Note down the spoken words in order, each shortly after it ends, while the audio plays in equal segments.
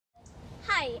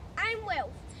Hi, I'm Wilf.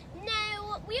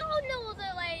 Now, we all know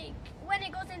that when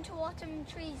it goes into autumn,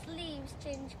 trees' leaves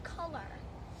change colour.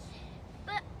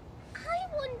 But I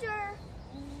wonder,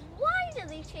 why do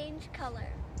they change colour?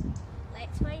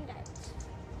 Let's find out.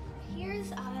 Here's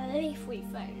a leaf we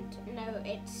found. Now,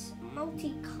 it's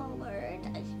multicoloured,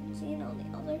 as you can see, and on the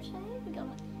other side we got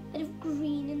a bit of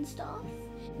green and stuff.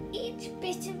 Each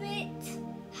bit of it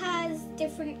has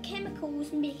different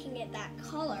chemicals making it that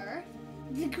colour.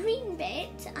 The green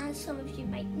bit, as some of you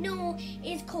might know,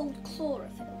 is called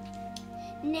chlorophyll.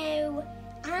 Now,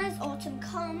 as autumn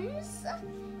comes,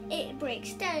 it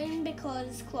breaks down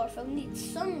because chlorophyll needs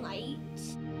sunlight.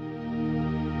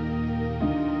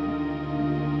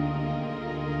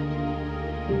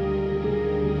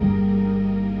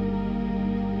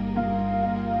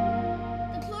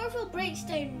 The chlorophyll breaks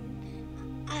down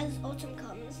as autumn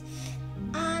comes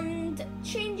and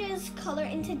changes colour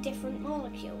into different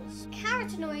molecules.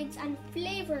 Carotenoids and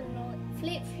flavonoids.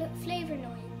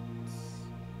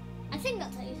 I think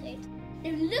that's how you say it.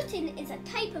 Now, lutein is a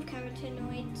type of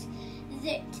carotenoids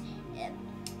that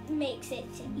makes it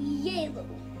yellow.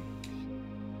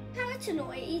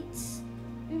 Carotenoids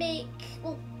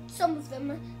some of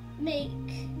them make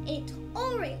it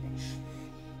orange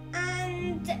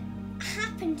and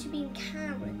happen to be in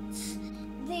carrots.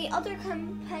 The other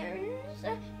compounds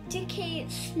decay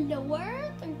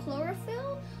slower than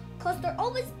chlorophyll because they're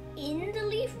always in the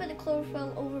leaf, but the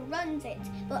chlorophyll overruns it.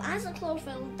 But as the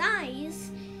chlorophyll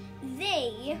dies,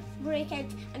 they break out,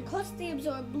 and because they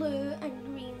absorb blue and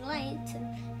green light and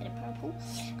a bit of purple,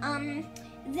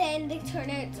 then they turn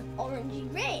out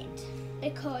orangey red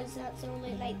because that's the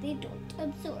only light they don't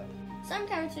absorb. Some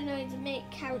carotenoids make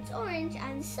carrots orange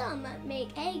and some make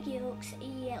egg yolks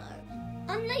yellow.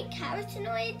 Unlike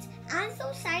carotenoids,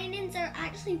 anthocyanins are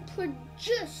actually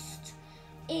produced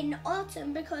in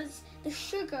autumn because the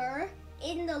sugar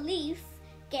in the leaf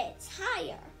gets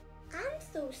higher.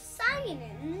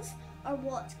 Anthocyanins are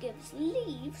what gives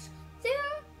leaves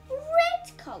their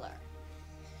red colour.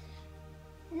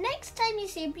 Next time you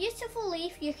see a beautiful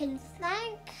leaf, you can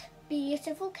thank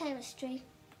beautiful chemistry.